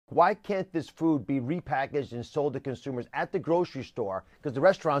Why can't this food be repackaged and sold to consumers at the grocery store? Because the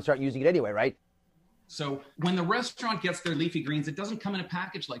restaurants aren't using it anyway, right? So when the restaurant gets their leafy greens, it doesn't come in a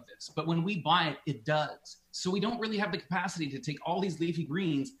package like this. But when we buy it, it does. So we don't really have the capacity to take all these leafy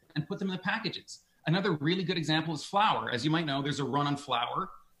greens and put them in the packages. Another really good example is flour. As you might know, there's a run on flour,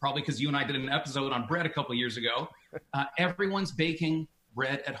 probably because you and I did an episode on bread a couple of years ago. Everyone's baking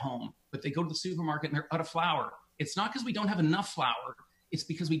bread at home, but they go to the supermarket and they're out of flour. It's not because we don't have enough flour. It's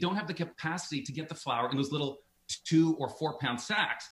because we don't have the capacity to get the flour in those little 2 or 4 pound sacks.